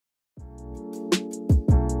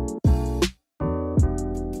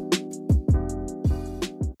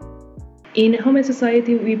In Home and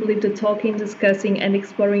Society, we believe that talking, discussing, and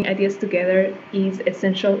exploring ideas together is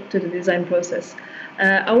essential to the design process.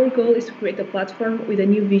 Our goal is to create a platform with a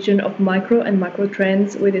new vision of micro and macro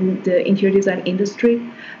trends within the interior design industry,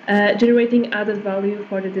 generating added value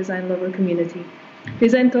for the design lover community.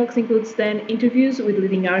 Design Talks includes then interviews with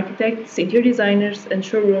leading architects, interior designers, and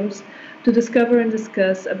showrooms to discover and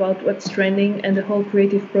discuss about what's trending and the whole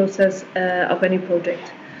creative process of any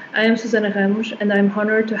project. I am Susana Ramos, and I'm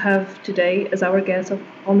honored to have today as our guest of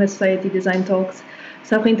Home and Society Design Talks,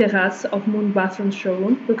 Sabrine Terrasse of Moon Bathroom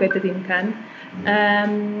Showroom, located in Cannes,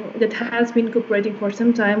 that has been cooperating for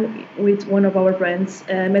some time with one of our brands,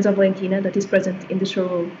 Maison Valentina, that is present in the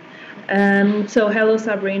showroom. So hello,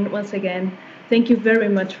 Sabrine, once again. Thank you very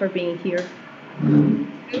much for being here.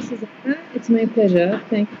 Hello, Susana. It's my pleasure.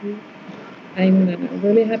 Thank you. I'm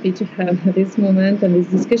really happy to have this moment and this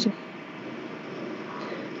discussion.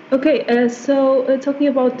 Okay, so talking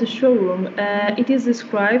about the showroom, it is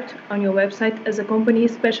described on your website as a company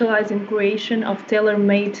specialized in creation of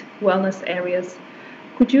tailor-made wellness areas.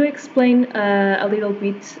 Could you explain a little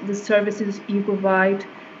bit the services you provide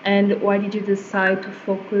and why did you decide to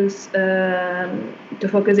focus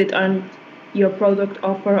it on your product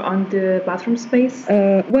offer on the bathroom space?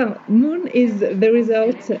 Well, Moon is the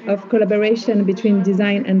result of collaboration between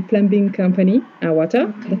design and plumbing company,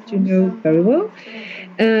 Water, that you know very well.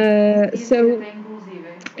 So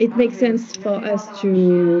it makes sense for us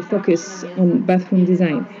to focus on bathroom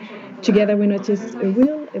design. Together we noticed a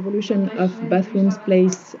real evolution of bathrooms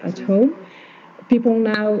placed at home. People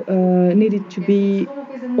now needed to be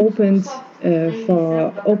opened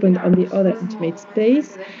opened on the other intimate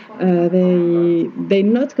space. They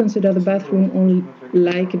not consider the bathroom only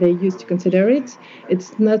like they used to consider it.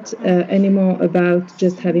 It's not anymore about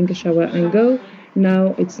just having a shower and go.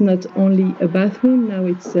 Now it's not only a bathroom. Now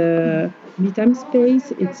it's a me-time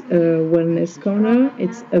space. It's a wellness corner.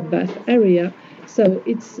 It's a bath area. So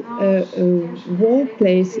it's a whole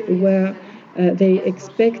place where they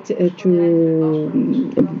expect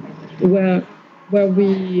where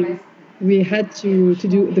we had to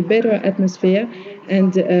do the better atmosphere,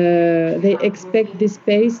 and they expect this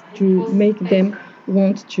space to make them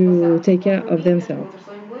want to take care of themselves.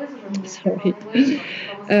 Sorry.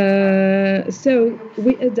 So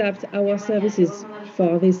we adapt our services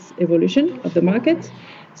for this evolution of the market,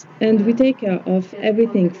 and we take care of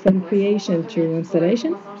everything from creation to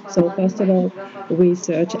installation. So first of all, we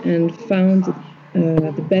search and found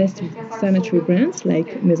the best sanitary brands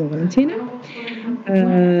like Maison Valentina.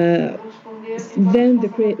 Then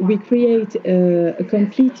we create a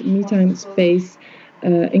complete me-time space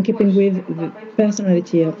in keeping with the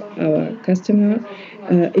personality of our customer.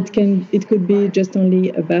 It could be just only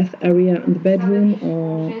a bath area in the bedroom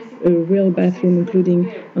or a real bathroom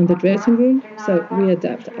including on the dressing room. So we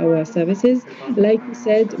adapt our services. Like you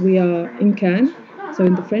said, we are in Cannes, so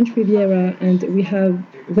in the French Riviera, and we have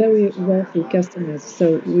very wealthy customers.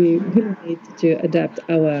 So we will need to adapt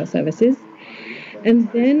our services.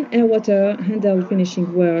 And then Airwater handle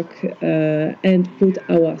finishing work and put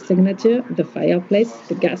our signature, the fireplace,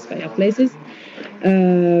 the gas fireplaces,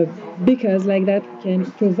 because like that we can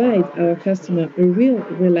provide our customer a real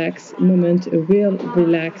relaxed moment, a real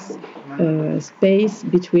relaxed space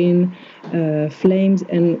between flames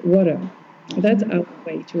and water. That's our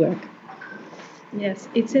way to work. Yes,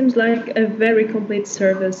 it seems like a very complete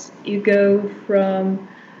service. You go from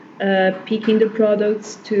picking the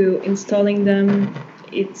products to installing them.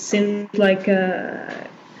 It seems like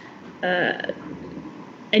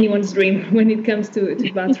anyone's dream when it comes to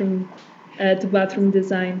bathroom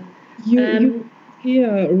design. You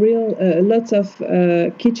hear lots of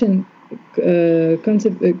kitchen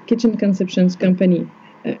conceptions company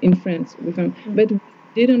in France. We found, but we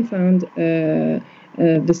didn't find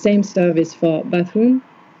the same service for bathroom.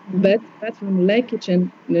 But bathroom, like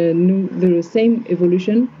kitchen, the same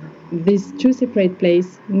evolution. These two separate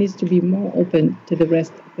places needs to be more open to the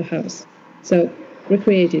rest of the house. So we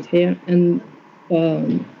create it here and for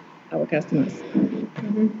our customers.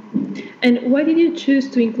 Mm-hmm. And why did you choose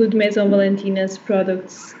to include Maison Valentina's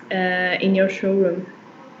products in your showroom?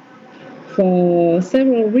 For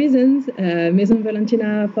several reasons. Maison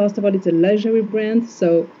Valentina, first of all, it's a luxury brand,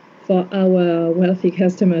 so for our wealthy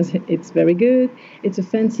customers, it's very good. It's a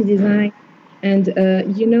fancy design. And,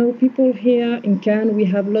 people here in Cannes, we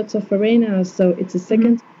have lots of foreigners, so it's a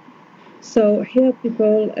second. Mm-hmm. So here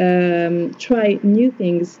people try new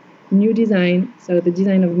things, new design. So the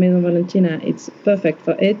design of Maison Valentina, it's perfect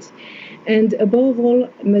for it. And above all,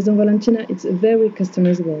 Maison Valentina, it's a very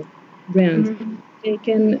customizable brand. Mm-hmm. they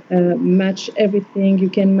can match everything. You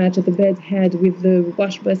can match the bed head with the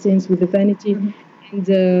wash basins, with the vanity, and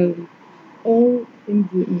all in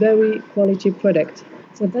the very quality product.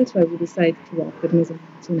 So that's why we decided to work with Maison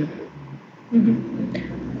Valentina.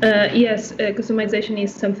 Yes, customization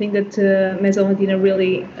is something that Maison Valentina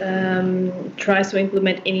really tries to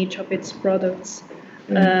implement in each of its products.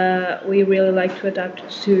 We really like to adapt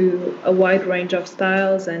to a wide range of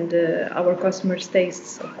styles and our customers'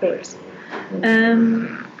 tastes, of course.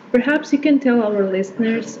 Perhaps you can tell our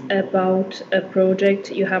listeners about a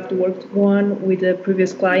project you have worked on with the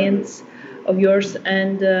previous clients of yours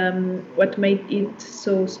and what made it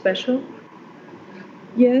so special.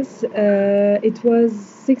 Yes, it was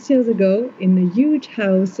 6 years ago in a huge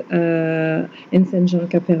house in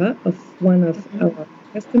Saint-Jean-Cap-Ferrat of one of our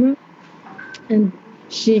customers. And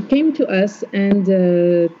she came to us and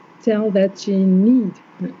tell that she need,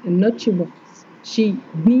 not she wants, she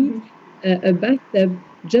needs a bathtub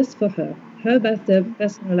just for her bathtub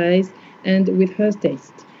personalized and with her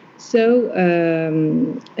taste. So,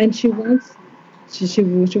 and she wants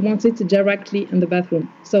it directly in the bathroom.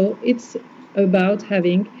 So it's about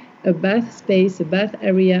having a bath space, a bath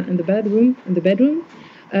area in the bedroom.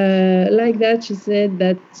 Like that, she said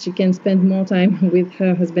that she can spend more time with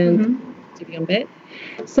her husband to be on bed.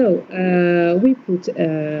 So we put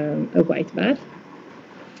a white bath.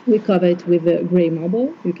 We cover it with a gray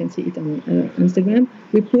marble. You can see it on Instagram.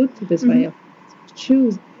 We put this fire.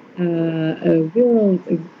 Choose a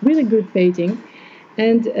really good painting,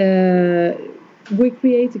 and we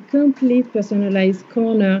create a complete personalized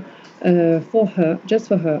corner for her, just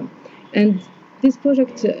for her. And this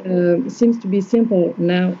project seems to be simple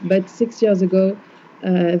now, but 6 years ago,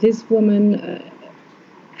 this woman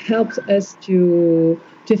helped us to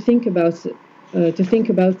think about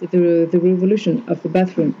the revolution of the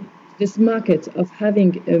bathroom. This market of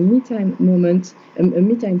having a me time moment, a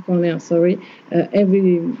me time corner,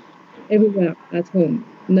 everywhere at home,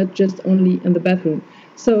 not just only in the bathroom.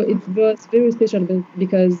 So it was very special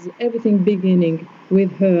because everything beginning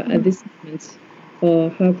with her at this moment for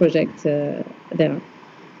her project there.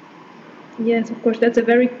 Yes, of course, that's a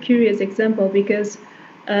very curious example because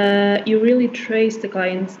you really trace the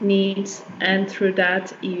client's needs, and through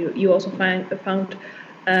that you also found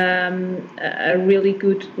a really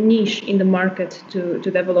good niche in the market to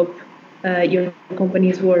develop your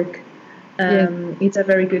company's work. It's a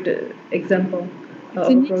very good example of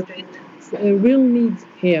a project. It's a real need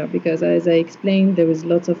here because, as I explained, there is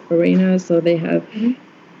lots of foreigners, so they have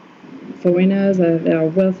foreigners, they are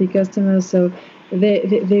wealthy customers, so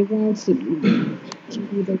they want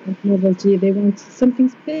novelty, they want something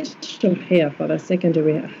special here for their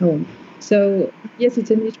secondary home. So yes,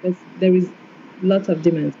 it's a niche, but there is lots of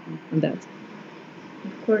demand on that.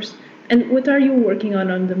 Of course. And what are you working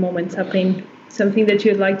on the moment, Sabrine? Something that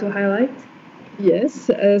you'd like to highlight? Yes,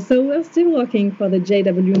 so we're still working for the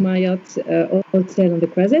JW Marriott Hotel on the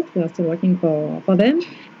Croisette. We are still working for them.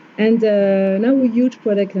 And now a huge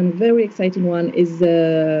project and very exciting one is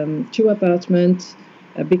 2 apartments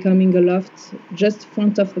becoming a loft just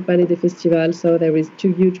front of the Palais des Festivals. So there is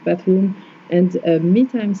 2 huge bathrooms and a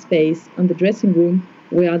me-time space on the dressing room.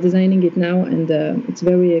 We are designing it now, and it's a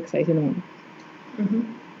very exciting one.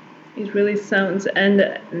 It really sounds, and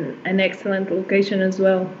an excellent location as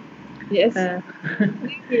well. Yes,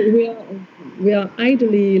 we are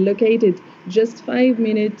ideally located just 5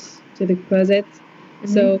 minutes to the Croisette,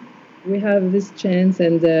 so we have this chance,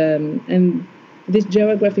 and this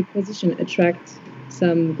geographic position attracts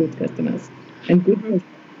some good customers and good.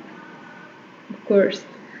 Of course.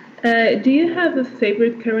 Do you have a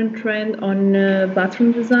favorite current trend on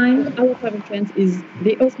bathroom design? Our favorite trend is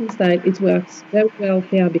the Osman style. It works very well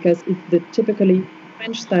here because it's the typically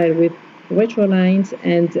French style with retro lines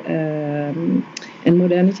and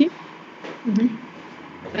modernity.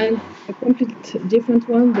 And a complete different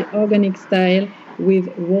one, the organic style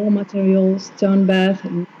with raw materials, stone bath,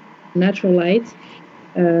 natural light.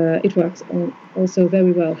 It works also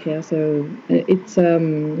very well here. So it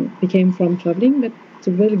became from traveling, but it's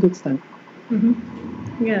a really good style.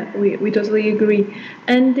 Yeah, we totally agree.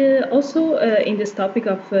 And also in this topic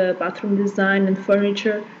of bathroom design and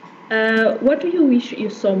furniture, what do you wish you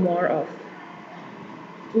saw more of?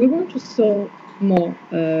 We want to see more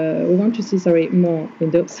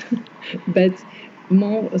windows, but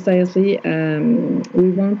more seriously,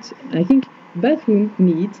 we want, I think, bathroom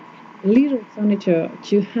needs little furniture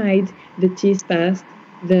to hide the teeth paste,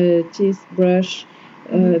 the teeth brush,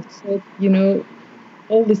 the soap,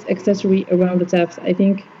 all this accessory around the taps. I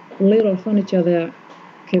think little furniture there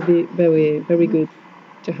could be very, very good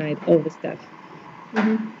to hide all the stuff.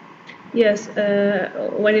 Yes,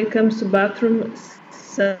 when it comes to bathrooms,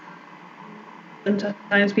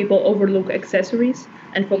 sometimes people overlook accessories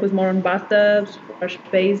and focus more on bathtubs, wash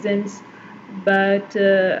basins, but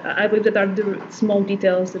I believe that are the small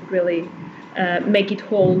details that really make it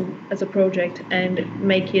whole as a project and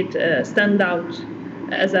make it stand out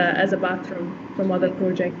as a bathroom from other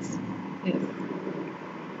projects. Yes.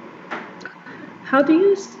 How do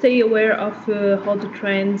you stay aware of all the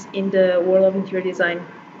trends in the world of interior design?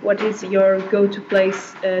 What is your go-to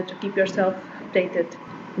place to keep yourself updated?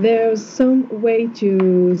 There's some way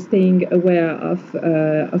to staying aware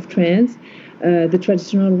of trends. The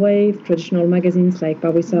traditional way, traditional magazines like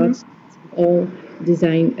Paris Arts, all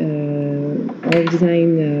design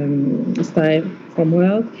style from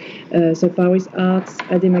world. So Paris Arts,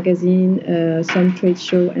 AD Magazine, some trade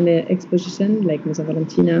show and exposition like Maison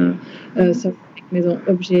Valentina, some Maison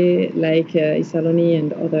Objet like Isaloni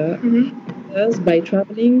and others by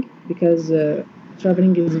traveling because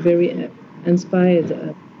traveling is very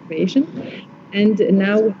inspired creation. And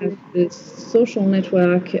now we have the social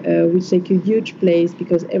network, which take a huge place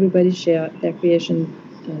because everybody share their creation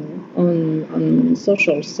on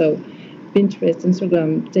social. So Pinterest,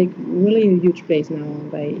 Instagram take really a huge place now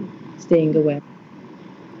by staying aware.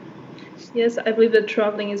 Yes, I believe that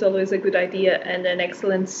traveling is always a good idea and an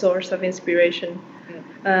excellent source of inspiration.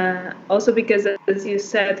 Also because, as you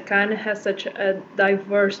said, Cannes has such a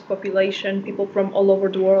diverse population, people from all over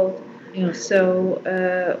the world. Yeah. So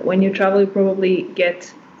when you travel, you probably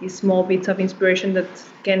get these small bits of inspiration that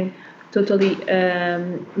can totally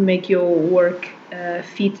make your work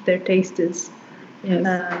fit their tastes. Yes.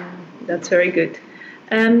 That's very good.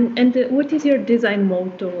 And what is your design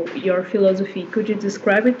motto, your philosophy? Could you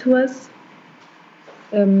describe it to us?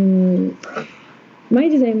 My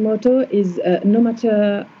design motto is no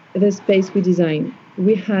matter the space we design,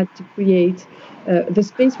 we had to create, the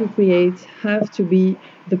space we create have to be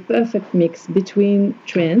the perfect mix between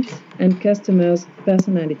trends and customers'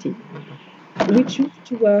 personality. We choose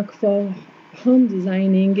to work for home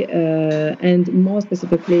designing and more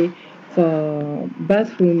specifically for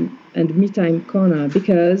bathroom and me time corner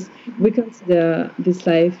because we consider this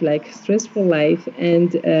life like stressful life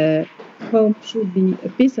and home should be a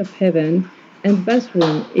piece of heaven and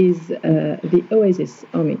bathroom is the oasis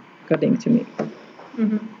army according to me.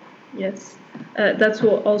 Yes, that's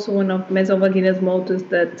also one of Maison Valentina's mottos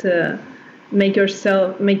that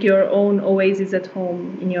make your own oasis at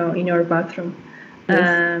home in your bathroom.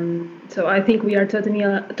 Yes. So I think we are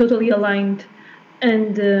totally aligned,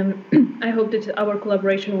 and I hope that our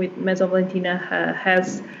collaboration with Maison Valentina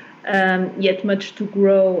has yet much to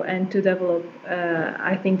grow and to develop.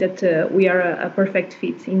 I think that we are a perfect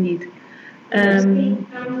fit indeed. Thank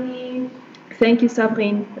you,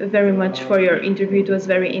 Sabrine, very much for your interview. It was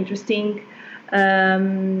very interesting.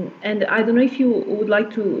 And I don't know if you would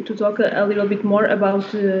like to talk a little bit more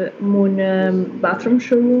about Moon bathroom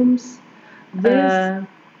showrooms. Yes.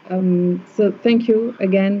 So thank you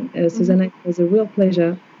again, Susanna. It was a real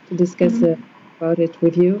pleasure to discuss about it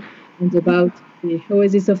with you and about the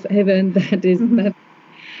oasis of heaven that is bathroom.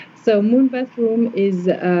 So Moon Bathroom is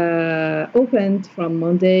opened from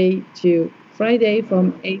Monday to Friday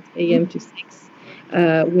from 8 a.m. to 6.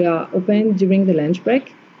 We are open during the lunch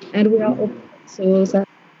break, and we are open so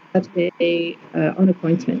Saturday on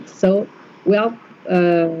appointment. So we are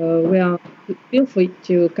feel free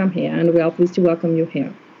to come here, and we are pleased to welcome you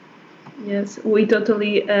here. Yes, we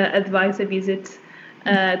totally advise a visit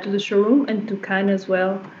to the showroom and to Cannes as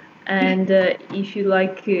well. And if you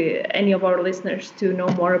like any of our listeners to know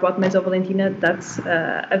more about Maison Valentina, that's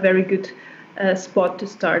a very good spot to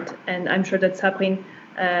start. And I'm sure that Sabrine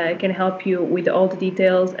can help you with all the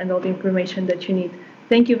details and all the information that you need.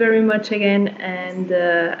 Thank you very much again, and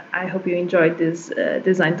I hope you enjoyed these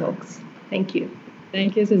design talks. Thank you.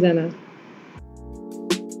 Thank you, Susanna.